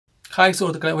Hi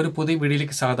സുഹൃത്തുക്കളെ, ഒരു പുതിയ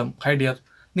വീഡിയോയിലേക്ക് സ്വാഗതം. ഹായ് ഡിയർ,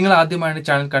 നിങ്ങൾ ആദ്യമായാണ്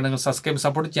ചാനൽ കാണുന്നത് സബ്സ്ക്രൈബ്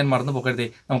സപ്പോർട്ട് ചെയ്യാൻ മറന്നു പോകരുതേ.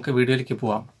 നമുക്ക് വീഡിയോയിലേക്ക്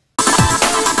പോവാം.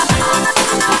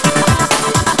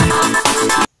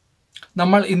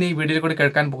 നമ്മൾ ഇന്ന് ഈ വീഡിയോയിൽ കൂടി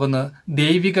കേൾക്കാൻ പോകുന്നത്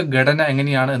ദൈവിക ഘടന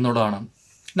എങ്ങനെയാണ് എന്നുള്ളതാണ്.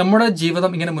 നമ്മുടെ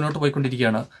ജീവിതം ഇങ്ങനെ മുന്നോട്ട്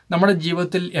പോയിക്കൊണ്ടിരിക്കുകയാണ്. നമ്മുടെ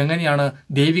ജീവിതത്തിൽ എങ്ങനെയാണ്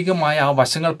ദൈവികമായ ആ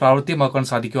വശങ്ങൾ പ്രാവർത്തികമാക്കാൻ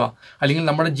സാധിക്കുക, അല്ലെങ്കിൽ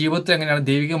നമ്മുടെ ജീവിതത്തിൽ എങ്ങനെയാണ്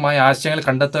ദൈവികമായ ആശയങ്ങൾ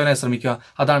കണ്ടെത്താനായി ശ്രമിക്കുക,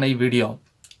 അതാണ് ഈ വീഡിയോ.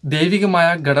 ദൈവികമായ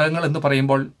ഘടകങ്ങൾ എന്ന്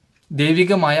പറയുമ്പോൾ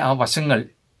ദൈവികമായ ആ വശങ്ങൾ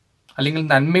അല്ലെങ്കിൽ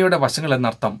നന്മയുടെ വശങ്ങൾ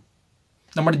എന്നർത്ഥം.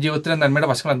 നമ്മുടെ ജീവിതത്തിലെ നന്മയുടെ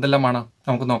വശങ്ങൾ എന്തെല്ലാമാണ്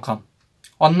നമുക്ക് നോക്കാം.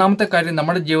 ഒന്നാമത്തെ കാര്യം,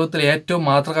 നമ്മുടെ ജീവിതത്തിൽ ഏറ്റവും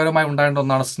മാതൃകാപരമായി ഉണ്ടാകേണ്ട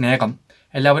ഒന്നാണ് സ്നേഹം.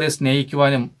 എല്ലാവരെയും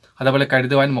സ്നേഹിക്കുവാനും അതേപോലെ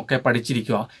കരുതുവാനും ഒക്കെ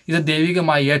പഠിച്ചിരിക്കുക. ഇത്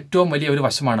ദൈവികമായ ഏറ്റവും വലിയ ഒരു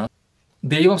വശമാണ്.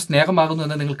 ദൈവം സ്നേഹമാകുന്നു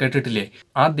എന്ന് നിങ്ങൾ കേട്ടിട്ടില്ലേ?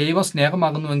 ആ ദൈവം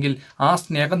സ്നേഹമാകുന്നുവെങ്കിൽ ആ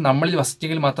സ്നേഹം നമ്മളിൽ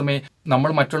വസിച്ചെങ്കിൽ മാത്രമേ, നമ്മൾ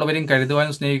മറ്റുള്ളവരെയും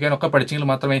കരുതുവാനും സ്നേഹിക്കാനും ഒക്കെ പഠിച്ചെങ്കിൽ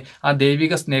മാത്രമേ ആ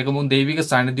ദൈവിക സ്നേഹവും ദൈവിക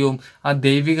സാന്നിധ്യവും ആ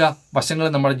ദൈവിക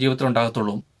വശങ്ങളും നമ്മുടെ ജീവിതത്തിൽ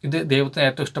ഉണ്ടാകത്തുള്ളൂ. ഇത് ദൈവത്തിന്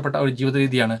ഏറ്റവും ഇഷ്ടപ്പെട്ട ഒരു ജീവിത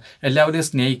രീതിയാണ്. എല്ലാവരെയും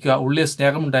സ്നേഹിക്കുക, ഉള്ളിൽ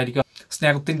സ്നേഹം ഉണ്ടായിരിക്കുക,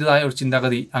 സ്നേഹത്തിൻ്റെതായ ഒരു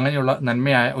ചിന്താഗതി, അങ്ങനെയുള്ള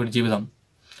നന്മയായ ഒരു ജീവിതം.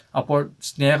 അപ്പോൾ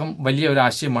സ്നേഹം വലിയ ഒരു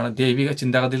ആശയമാണ് ദൈവിക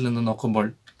ചിന്താഗതിയിൽ നിന്ന് നോക്കുമ്പോൾ.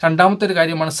 രണ്ടാമത്തെ ഒരു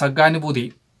കാര്യമാണ് സഹാനുഭൂതി.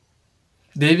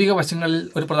 ദൈവിക വശങ്ങളിൽ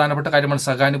ഒരു പ്രധാനപ്പെട്ട കാര്യമാണ്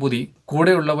സഹാനുഭൂതി.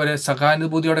 കൂടെയുള്ളവരെ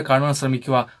സഹാനുഭൂതിയോടെ കാണുവാൻ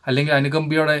ശ്രമിക്കുക, അല്ലെങ്കിൽ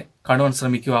അനുകമ്പയോടെ കാണുവാൻ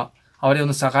ശ്രമിക്കുക, അവരെ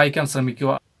ഒന്ന് സഹായിക്കാൻ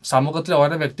ശ്രമിക്കുക. സമൂഹത്തിലെ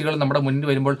ഓരോ വ്യക്തികൾ നമ്മുടെ മുന്നിൽ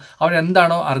വരുമ്പോൾ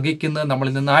അവരെന്താണോ അർഹിക്കുന്നത്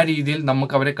നമ്മളിൽ നിന്ന്, ആ രീതിയിൽ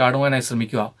നമുക്ക് അവരെ കാണുവാനായി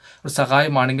ശ്രമിക്കുക. ഒരു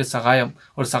സഹായമാണെങ്കിൽ സഹായം,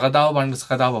 ഒരു സഹതാപമാണെങ്കിൽ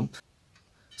സഹതാപം,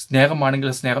 സ്നേഹമാണെങ്കിൽ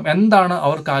സ്നേഹം. എന്താണ്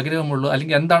അവർക്ക് ആഗ്രഹമുള്ളൂ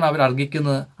അല്ലെങ്കിൽ എന്താണ് അവർ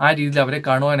അർഹിക്കുന്നത്, ആ രീതിയിൽ അവരെ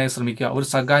കാണുവാനായി ശ്രമിക്കുക. ഒരു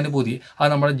സഹാനുഭൂതി, അത്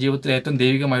നമ്മുടെ ജീവിതത്തിലെ ഏറ്റവും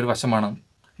ദൈവികമായ ഒരു വശമാണ്.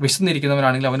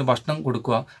 വിശന്നിരിക്കുന്നവരാണെങ്കിൽ അവന് ഭക്ഷണം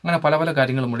കൊടുക്കുക. അങ്ങനെ പല പല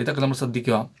കാര്യങ്ങളുമുണ്ട്. ഇതൊക്കെ നമ്മൾ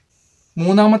ശ്രദ്ധിക്കുക.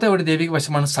 മൂന്നാമത്തെ ഒരു ദൈവിക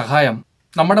വശമാണ് സഹായം.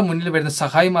 നമ്മുടെ മുന്നിൽ വരുന്ന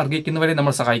സഹായം അർഹിക്കുന്നവരെ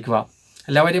നമ്മൾ സഹായിക്കുക.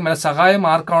 എല്ലാവരെയും അല്ല, സഹായം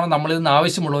ആർക്കാണോ നമ്മളിൽ നിന്ന്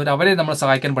ആവശ്യമുള്ളവർ അവരെ നമ്മൾ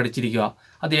സഹായിക്കാൻ പഠിച്ചിരിക്കുക.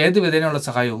 അത് ഏത് വിധേനയുള്ള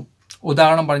സഹായവും.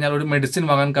 ഉദാഹരണം പറഞ്ഞാൽ, ഒരു മെഡിസിൻ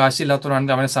വാങ്ങാൻ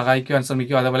കാശില്ലാത്തവരാണെങ്കിൽ അവനെ സഹായിക്കുവാൻ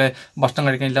ശ്രമിക്കുക. അതേപോലെ ഭക്ഷണം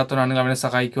കഴിക്കാൻ ഇല്ലാത്തവരാണെങ്കിൽ അവനെ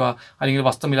സഹായിക്കുക, അല്ലെങ്കിൽ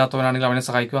വസ്ത്രമില്ലാത്തവരാണെങ്കിൽ അവനെ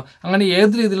സഹായിക്കുക. അങ്ങനെ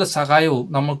ഏത് രീതിയിലുള്ള സഹായവും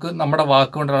നമുക്ക് നമ്മുടെ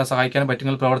വാക്കുകൊണ്ട് ഒരാളെ സഹായിക്കാൻ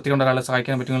പറ്റുമെങ്കിൽ, പ്രവർത്തി കൊണ്ട് ഒരാളെ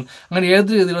സഹായിക്കാൻ പറ്റുമെങ്കിൽ, അങ്ങനെ ഏത്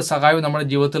രീതിയിലുള്ള സഹായവും നമ്മുടെ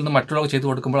ജീവിതത്തിൽ നിന്ന് മറ്റുള്ളവർ ചെയ്തു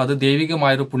കൊടുക്കുമ്പോൾ അത്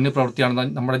ദൈവികമായൊരു പുണ്യപ്രവൃത്തിയാണ്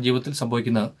നമ്മുടെ ജീവിതത്തിൽ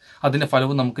സംഭവിക്കുന്നത്. അതിൻ്റെ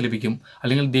ഫലവും നമുക്ക് ലഭിക്കും.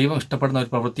 അല്ലെങ്കിൽ ദൈവം ഇഷ്ടപ്പെടുന്ന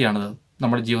ഒരു പ്രവൃത്തിയാണത്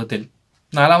നമ്മുടെ ജീവിതത്തിൽ.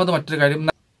 നാലാമത് മറ്റൊരു കാര്യം,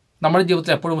 നമ്മുടെ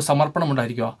ജീവിതത്തിൽ എപ്പോഴും സമർപ്പണം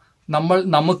ഉണ്ടായിരിക്കുക. നമ്മൾ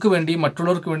നമുക്ക് വേണ്ടി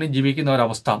മറ്റുള്ളവർക്ക് വേണ്ടി ജീവിക്കുന്ന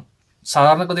ഒരവസ്ഥ.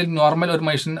 സാധാരണഗതിയിൽ നോർമൽ ഒരു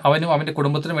മനുഷ്യൻ അവനും അവൻ്റെ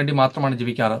കുടുംബത്തിനും വേണ്ടി മാത്രമാണ്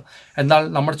ജീവിക്കാറ്. എന്നാൽ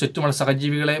നമ്മുടെ ചുറ്റുമുള്ള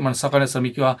സഹജീവികളെ മനസ്സിലാക്കാൻ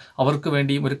ശ്രമിക്കുക, അവർക്ക്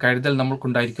വേണ്ടിയും ഒരു കരുതൽ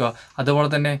നമ്മൾക്കുണ്ടായിരിക്കുക. അതുപോലെ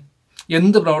തന്നെ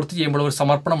എന്ത് പ്രവൃത്തി ചെയ്യുമ്പോൾ ഒരു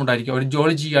സമർപ്പണം ഉണ്ടായിരിക്കുക. ഒരു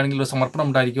ജോലി ചെയ്യുകയാണെങ്കിൽ ഒരു സമർപ്പണം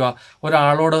ഉണ്ടായിരിക്കുക.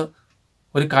 ഒരാളോട്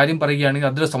ഒരു കാര്യം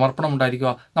പറയുകയാണെങ്കിൽ അതിലൊരു സമർപ്പണം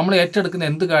ഉണ്ടായിരിക്കുക. നമ്മൾ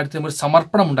ഏറ്റെടുക്കുന്ന എന്ത് കാര്യത്തിലും ഒരു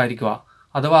സമർപ്പണം ഉണ്ടായിരിക്കുക.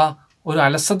 അഥവാ ഒരു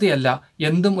അലസതയല്ല,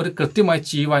 എന്തും ഒരു കൃത്യമായി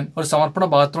ചെയ്യുവാൻ, ഒരു സമർപ്പണ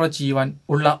ഭാഗത്തോടെ ചെയ്യുവാൻ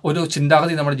ഉള്ള ഒരു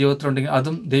ചിന്താഗതി നമ്മുടെ ജീവിതത്തിലുണ്ടെങ്കിൽ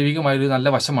അതും ദൈവികമായൊരു നല്ല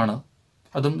വശമാണ്.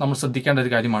 അതും നമ്മൾ ശ്രദ്ധിക്കേണ്ട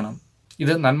ഒരു കാര്യമാണ്.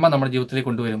 ഇത് നന്മ നമ്മുടെ ജീവിതത്തിലേക്ക്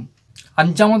കൊണ്ടുവരും.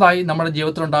 അഞ്ചാമതായി നമ്മുടെ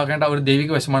ജീവിതത്തിൽ ഉണ്ടാകേണ്ട ഒരു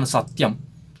ദൈവിക വശമാണ് സത്യം.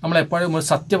 നമ്മൾ എപ്പോഴും ഒരു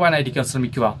സത്യവാനായിരിക്കാൻ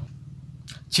ശ്രമിക്കുക.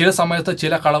 ചില സമയത്ത്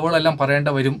ചില കളവുകളെല്ലാം പറയേണ്ട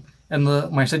വരും എന്നത്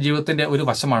മനുഷ്യ ജീവിതത്തിൻ്റെ ഒരു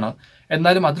വശമാണ്.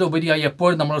 എന്നാലും അതിലുപരിയായി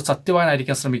എപ്പോഴും നമ്മൾ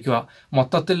സത്യവാനായിരിക്കാൻ ശ്രമിക്കുക.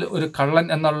 മൊത്തത്തിൽ ഒരു കള്ളൻ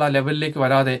എന്നുള്ള ലെവലിലേക്ക്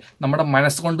വരാതെ നമ്മുടെ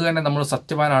മനസ്സുകൊണ്ട് തന്നെ നമ്മൾ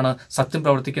സത്യവാനാണ്, സത്യം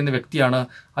പ്രവർത്തിക്കുന്ന വ്യക്തിയാണ്,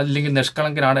 അല്ലെങ്കിൽ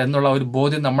നിഷ്കളങ്കനാണ് എന്നുള്ള ഒരു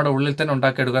ബോധ്യം നമ്മുടെ ഉള്ളിൽ തന്നെ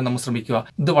ഉണ്ടാക്കിയെടുക്കാൻ നമ്മൾ ശ്രമിക്കുക.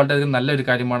 ഇത് വളരെയധികം നല്ലൊരു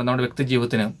കാര്യമാണ് നമ്മുടെ വ്യക്തി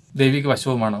ജീവിതത്തിന്, ദൈവിക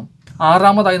വശവുമാണ്.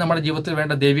 ആറാമതായി നമ്മുടെ ജീവിതത്തിൽ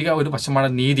വേണ്ട ദൈവിക ഒരു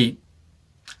വശമാണ് നീതി.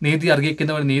 നീതി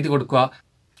അർഹിക്കുന്നവർ നീതി കൊടുക്കുക.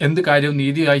 എന്ത് കാര്യവും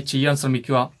നീതിയായി ചെയ്യാൻ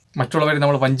ശ്രമിക്കുക. മറ്റുള്ളവരെ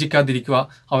നമ്മൾ വഞ്ചിക്കാതിരിക്കുക.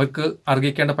 അവർക്ക്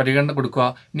അർഹിക്കേണ്ട പരിഗണന കൊടുക്കുക.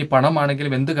 ഇനി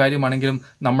പണമാണെങ്കിലും എന്ത് കാര്യമാണെങ്കിലും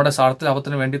നമ്മുടെ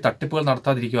സ്വാർത്ഥലാഭത്തിന് വേണ്ടി തട്ടിപ്പുകൾ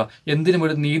നടത്താതിരിക്കുക. എന്തിനും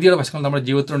ഒരു നീതിയുടെ വശങ്ങൾ നമ്മുടെ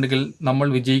ജീവിതത്തിലുണ്ടെങ്കിൽ നമ്മൾ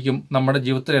വിജയിക്കും. നമ്മുടെ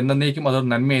ജീവിതത്തിൽ എന്നേക്കും അതൊരു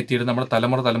നന്മയെത്തിയിട്ട് നമ്മുടെ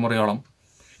തലമുറയോളം.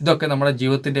 ഇതൊക്കെ നമ്മുടെ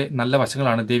ജീവിതത്തിൻ്റെ നല്ല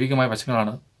വശങ്ങളാണ്, ദൈവികമായ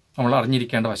വശങ്ങളാണ്, നമ്മൾ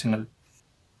അറിഞ്ഞിരിക്കേണ്ട വശങ്ങൾ.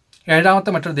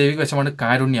 ഏഴാമത്തെ മറ്റൊരു ദൈവിക വശമാണ്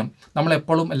കാരുണ്യം.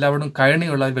 നമ്മളെപ്പോഴും എല്ലാവരോടും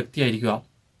കരുണയുള്ള ഒരു വ്യക്തിയായിരിക്കുക.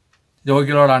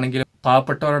 രോഗികളോടാണെങ്കിലും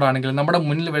പാവപ്പെട്ടവരോടാണെങ്കിലും നമ്മുടെ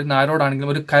മുന്നിൽ വരുന്ന ആരോടാണെങ്കിലും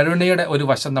ഒരു കരുണയുടെ ഒരു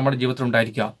വശം നമ്മുടെ ജീവിതത്തിൽ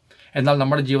ഉണ്ടായിരിക്കുക. എന്നാൽ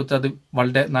നമ്മുടെ ജീവിതത്തിൽ അത്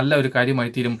വളരെ നല്ല ഒരു കാര്യമായി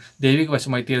തീരും, ദൈവിക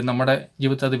വശമായി തീരും, നമ്മുടെ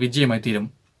ജീവിതത്തിൽ അത് വിജയമായി തീരും.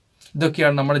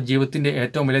 ഇതൊക്കെയാണ് നമ്മുടെ ജീവിതത്തിൻ്റെ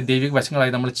ഏറ്റവും വലിയ ദൈവിക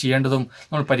വശങ്ങളായി നമ്മൾ ചെയ്യേണ്ടതും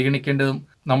നമ്മൾ പരിഗണിക്കേണ്ടതും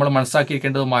നമ്മൾ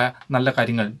മനസ്സാക്കിയിരിക്കേണ്ടതുമായ നല്ല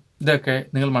കാര്യങ്ങൾ. ഇതൊക്കെ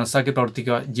നിങ്ങൾ മനസ്സാക്കി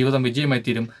പ്രവർത്തിക്കുക. ജീവിതം വിജയമായി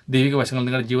തീരും. ദൈവിക വശങ്ങൾ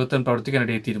നിങ്ങളുടെ ജീവിതത്തിൽ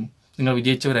പ്രവർത്തിക്കാനിടയിൽ തീരും. നിങ്ങൾ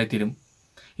വിജയിച്ചവരായി തീരും.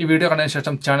 ഈ വീഡിയോ കണ്ടതിന്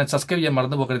ശേഷം ചാനൽ സബ്സ്ക്രൈബ് ചെയ്യാൻ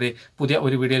മറന്നു പോകരുതേ. പുതിയ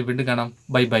ഒരു വീഡിയോയിൽ വീണ്ടും കാണാം.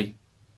 Bye bye.